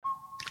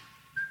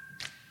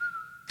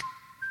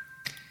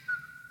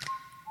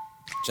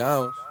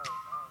Jones.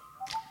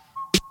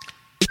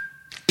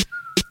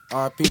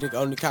 R.P. the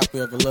only copy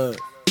of love.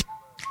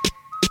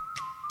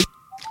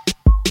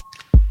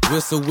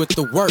 Whistle with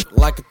the work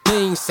like a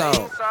theme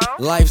song.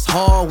 Life's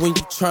hard when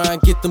you try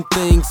and get them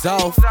things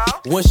off.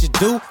 Once you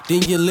do,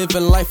 then you're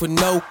living life with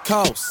no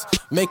cost.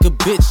 Make a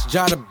bitch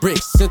jot the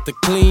bricks, sent the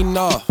clean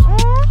off.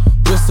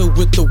 Whistle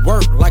with the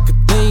work like a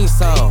theme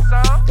song.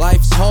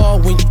 Life's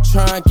hard when you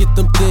try and get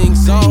them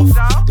things off.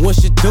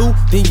 Once you do,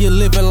 then you're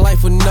living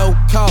life with no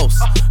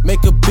cost.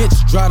 Make a bitch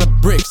dry the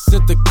bricks,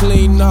 sent the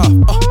clean off.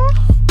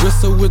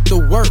 Whistle with the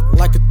work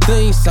like a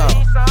theme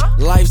song.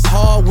 Life's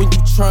hard when you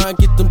try and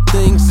get them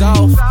things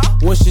off.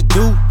 Once you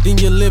do, then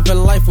you're living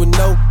life with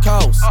no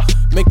cost.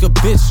 Make a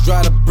bitch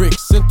dry the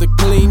bricks, sent the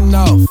clean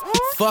off.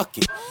 Fuck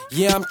it,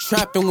 yeah, I'm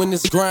trapping when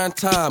it's grind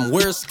time.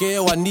 Where's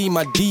scale? I need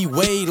my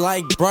D-Wade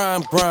like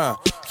Brian.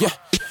 Yeah,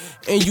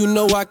 and you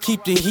know I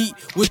keep the heat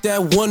with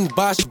that one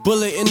Bosch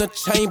bullet in the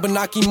chamber,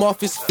 knock him off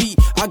his feet.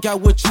 I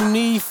got what you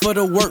need for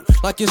the work,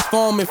 like it's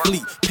farming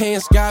fleet.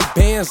 Pants got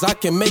bands, I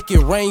can make it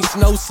rain,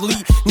 snow,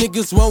 sleet.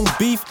 Niggas won't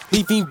beef,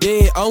 leave him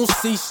dead on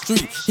C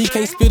Street. He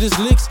can't spit his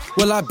licks,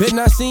 well I bet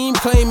not see him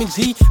claiming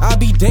G. I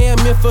be damn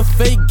if a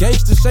fake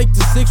gangster shake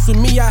the six with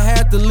me, I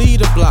had to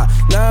lead a block.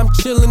 Now I'm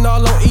chillin'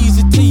 all on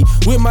Easy T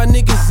with my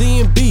nigga Z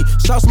and B.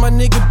 Shouts my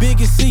nigga Big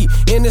and C,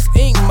 and it's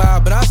Ink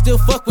Mob, but I still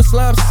fuck with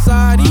Slime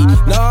Society.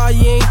 Nah,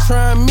 you ain't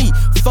trying me.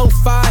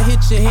 4-5 hit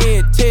your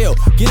head, tail.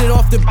 Get it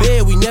off the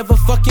bed, we never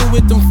fucking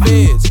with them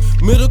feds.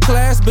 Middle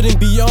class, but in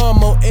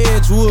beyond on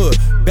Edgewood.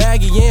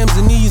 Baggy yams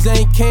and these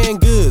ain't canned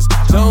goods.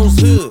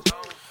 Jones Hood.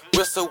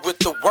 Whistle with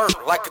the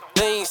work like a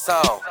theme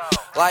song.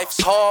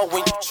 Life's hard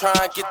when you try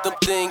and get them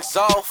things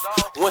off.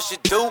 Once you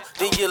do,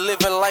 then you're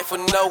living life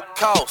with no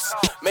cost.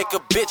 Make a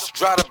bitch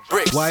dry the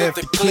bricks, set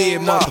the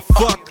clean off.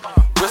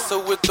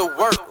 Whistle with the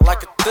work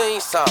like a theme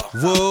song.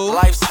 Whoa.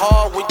 Life's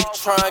hard when you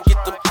try and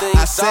get them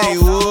things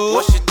off. Whoa.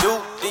 Once you do,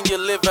 then you're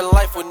living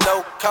life with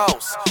no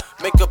cost.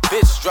 Make a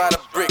bitch dry the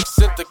bricks,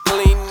 set the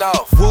clean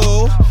off.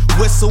 Whoa.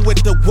 Whistle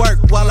with the work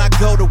while I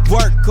go to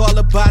work. All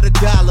about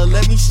 $1.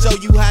 Let me show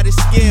you how the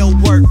scale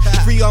work.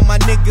 Free all my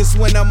niggas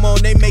when I'm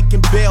on, they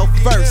making bail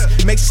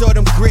first. Make sure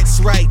them grits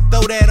right,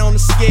 throw that on the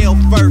scale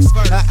first.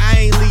 I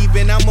ain't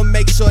leaving, I'ma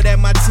make sure that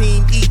my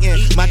team eating.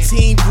 My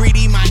team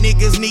greedy, my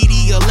niggas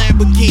needy, a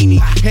Lamborghini.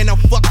 And I'm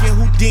fucking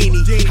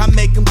Houdini, I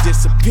make them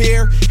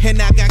disappear.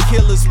 And I got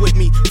killers with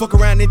me, fuck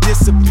around and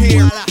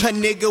disappear. A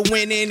nigga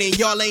winning and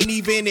y'all ain't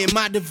even in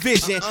my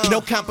division.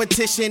 No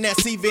competition,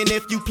 that's even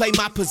if you play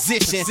my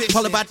position.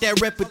 All about that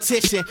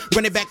repetition,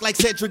 running back like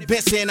Cedric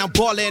Benson. I'm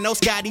ballin', no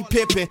Scottie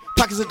Pippen.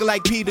 Pockets looking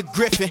like Peter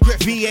Griffin.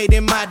 V8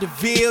 in my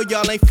DeVille,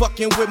 y'all ain't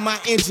fucking with my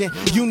engine.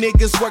 You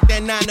niggas work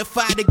that 9 to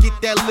 5 to get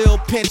that little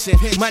pension.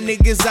 My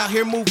niggas out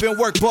here moving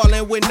work,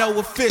 ballin' with no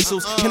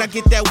officials. And I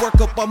get that work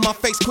up on my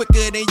face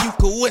quicker than you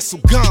could whistle.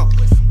 Gone.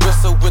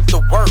 Whistle with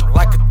the work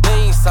like a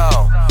theme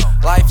song.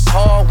 Life's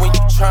hard when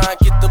you try and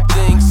get them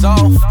things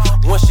off.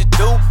 Once you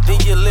do,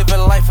 then you're living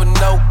life with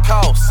no